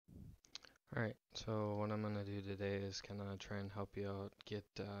Alright, so what I'm going to do today is kind of try and help you out get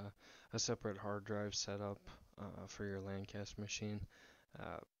a separate hard drive set up for your LanCache machine.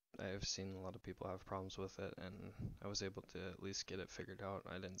 Uh, I've seen a lot of people have problems with it, and I was able to at least get it figured out.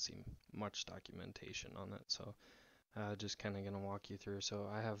 I didn't see much documentation on it, so just kind of going to walk you through. So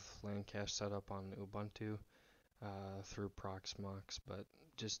I have LanCache set up on Ubuntu through Proxmox, but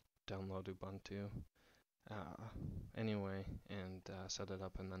just download Ubuntu uh, anyway and set it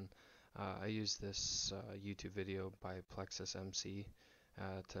up, and then I use this YouTube video by Plexus MC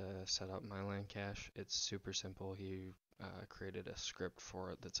to set up my LanCache. It's super simple. He created a script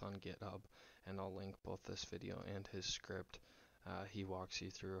for it that's on GitHub, and I'll link both this video and his script. He walks you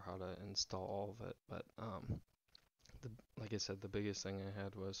through how to install all of it, but like I said, the biggest thing I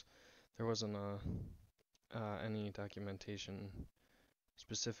had was there wasn't any documentation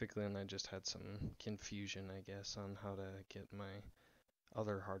specifically, and I just had some confusion, I guess, on how to get my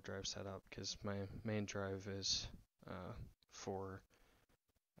other hard drive set up, because my main drive is for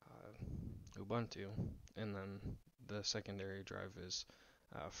Ubuntu, and then the secondary drive is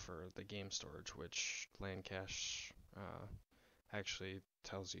for the game storage, which LanCache actually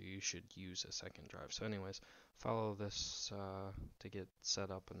tells you should use a second drive. So anyways, follow this to get set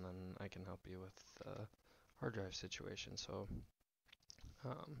up, and then I can help you with the hard drive situation. So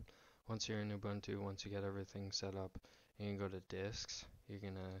um, once you're in Ubuntu, once you get everything set up, you can go to disks. You're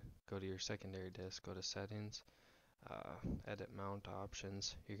gonna go to your secondary disk, go to settings, edit mount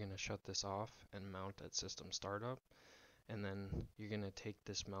options. You're gonna shut this off and mount at system startup. And then you're gonna take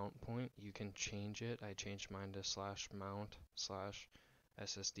this mount point. You can change it. I changed mine to /mount/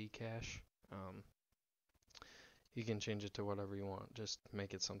 SSD cache. You can change it to whatever you want. Just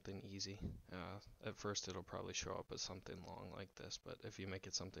make it something easy. At first it'll probably show up as something long like this, but if you make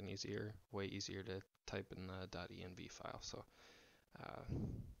it something easier, way easier to type in the .env file. So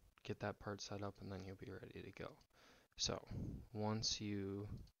get that part set up, and then you'll be ready to go. So once you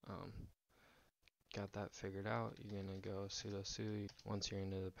got that figured out, you're gonna go sudo su. Once you're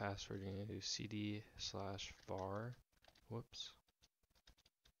into the password, you're gonna do cd/var, whoops,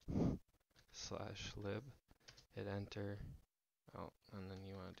 /lib, hit enter. Oh, and then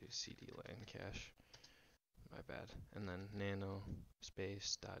you want to do cd LanCache, my bad, and then nano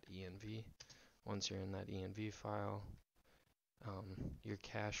space .env. Once you're in that env file, your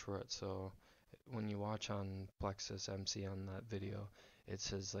cache root. So when you watch on Plexus MC on that video, it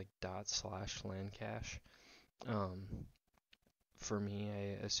says like ./LanCache. For me,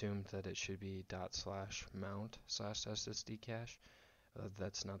 I assumed that it should be ./mount/SSD cache.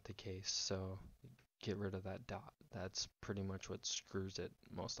 That's not the case, so get rid of that dot. That's pretty much what screws it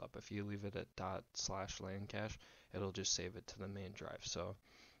most up. If you leave it at ./LanCache, it'll just save it to the main drive. So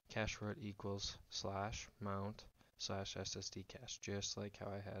cache root equals /mount/SSD cache, just like how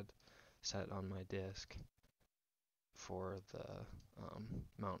I had set on my disk for the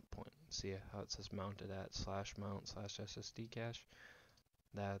mount point. See how it says mounted at /mount/SSD cache?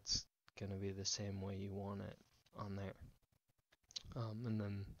 That's gonna be the same way you want it on there. And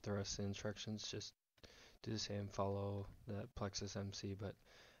then the rest of the instructions, just do the same, follow that Plexus MC, but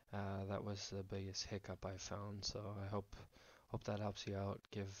that was the biggest hiccup I found. So I hope that helps you out.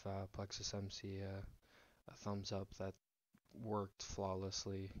 Give Plexus MC a thumbs up. That worked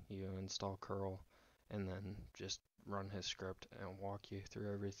flawlessly. You install curl and then just run his script and walk you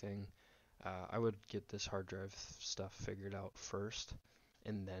through everything. I would get this hard drive stuff figured out first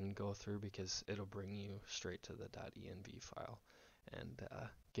and then go through, because it'll bring you straight to the .env file and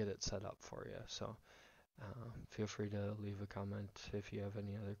get it set up for you. So feel free to leave a comment if you have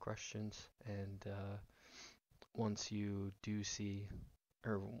any other questions, and once you do see,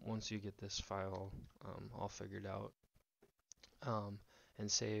 or once you get this file all figured out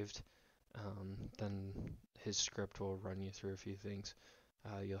and saved, then his script will run you through a few things.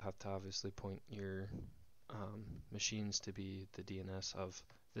 You'll have to obviously point your machines to be the DNS of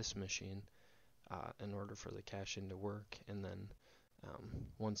this machine in order for the caching to work, and then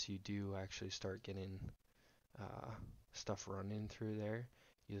once you do actually start getting stuff running through there,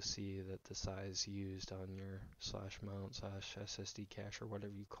 you'll see that the size used on your /mount/SSD cache, or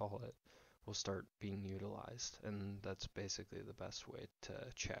whatever you call it, will start being utilized, and that's basically the best way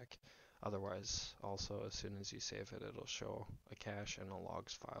to check. Otherwise, also, as soon as you save it, it'll show a cache and a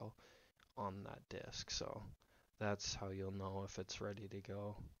logs file on that disk. So that's how you'll know if it's ready to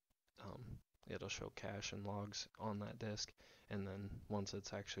go. It'll show cache and logs on that disk, and then once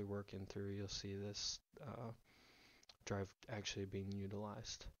it's actually working through, you'll see this drive actually being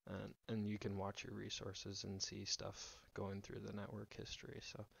utilized, and you can watch your resources and see stuff going through the network history.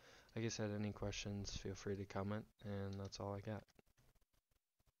 So like I said, any questions, feel free to comment, and that's all I got.